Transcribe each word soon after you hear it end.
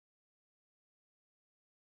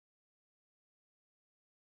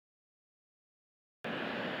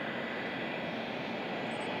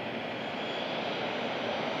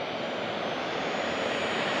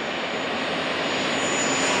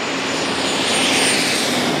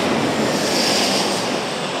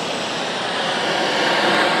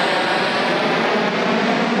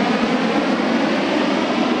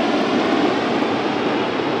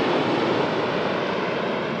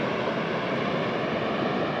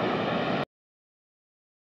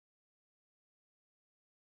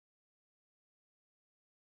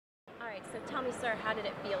So tell me, sir, how did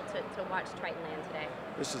it feel to watch Triton land today?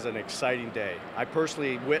 This is an exciting day. I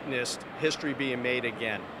personally witnessed history being made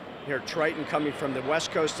again. Here, Triton coming from the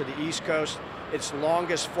west coast to the east coast, its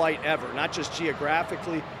longest flight ever, not just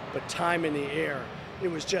geographically, but time in the air. It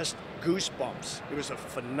was just goosebumps. It was a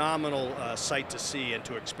phenomenal sight to see and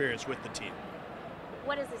to experience with the team.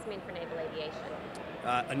 What does this mean for naval aviation?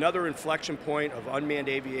 Another inflection point of unmanned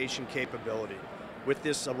aviation capability. With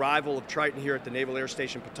this arrival of Triton here at the Naval Air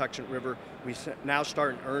Station Patuxent River, we now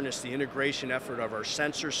start in earnest the integration effort of our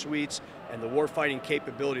sensor suites and the warfighting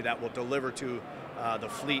capability that will deliver to the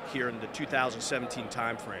fleet here in the 2017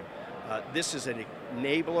 timeframe. This is an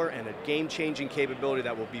enabler and a game-changing capability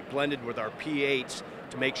that will be blended with our P-8s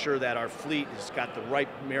to make sure that our fleet has got the right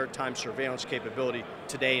maritime surveillance capability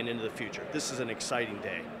today and into the future. This is an exciting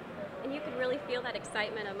day. And you can really feel that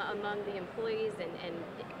excitement among the employees and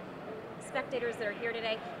spectators that are here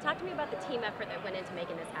today. Talk to me about the team effort that went into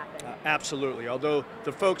making this happen. Absolutely. Although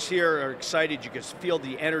the folks here are excited, you can feel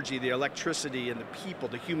the energy, the electricity, and the people,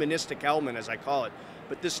 the humanistic element, as I call it.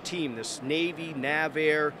 But this team, this Navy,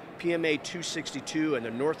 NAVAIR, PMA 262, and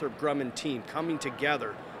the Northrop Grumman team coming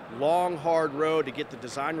together, long, hard road to get the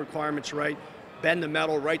design requirements right, bend the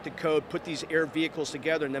metal, write the code, put these air vehicles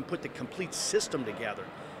together, and then put the complete system together.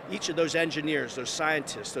 Each of those engineers, those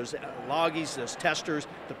scientists, those loggies, those testers,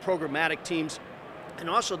 the programmatic teams, and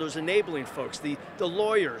also those enabling folks, the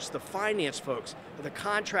lawyers, the finance folks, the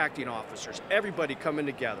contracting officers, everybody coming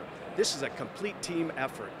together. This is a complete team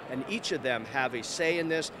effort, and each of them have a say in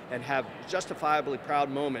this and have a justifiably proud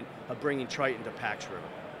moment of bringing Triton to Pax River.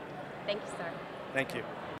 Thank you, sir. Thank you.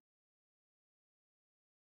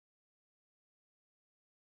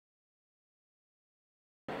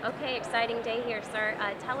 Okay, exciting day here, sir.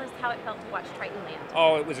 Tell us how it felt to watch Triton land.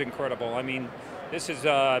 Oh, it was incredible. I mean, this has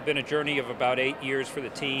been a journey of about 8 years for the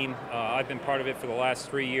team. I've been part of it for the last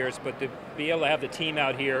 3 years, but to be able to have the team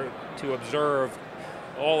out here to observe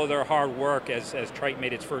all of their hard work as Triton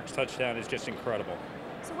made its first touchdown is just incredible.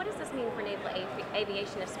 So what does this mean for naval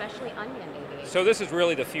aviation, especially unmanned aviation? So this is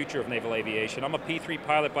really the future of naval aviation. I'm a P-3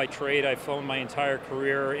 pilot by trade. I've flown my entire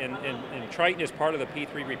career, and Triton is part of the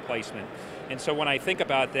P-3 replacement. And so when I think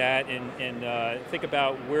about that and think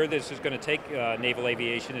about where this is going to take naval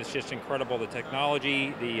aviation, it's just incredible. The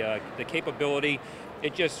technology, the capability,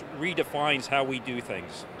 it just redefines how we do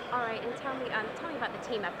things. All right, and tell me about the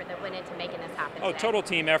team effort that went into making this happen Oh, today. total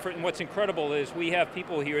team effort, and what's incredible is we have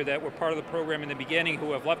people here that were part of the program in the beginning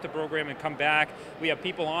who have left the program and come back. We have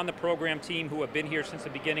people on the program team who have been here since the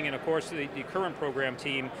beginning, and of course the current program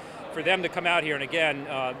team. For them to come out here, and again,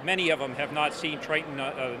 many of them have not seen Triton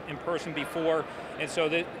in person before, and so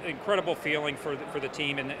the incredible feeling for the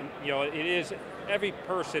team, and you know, it is, every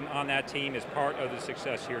person on that team is part of the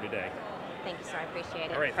success here today. Thank you, sir. I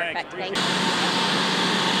appreciate it. All right, Perfect. thanks. Very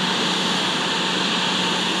nice.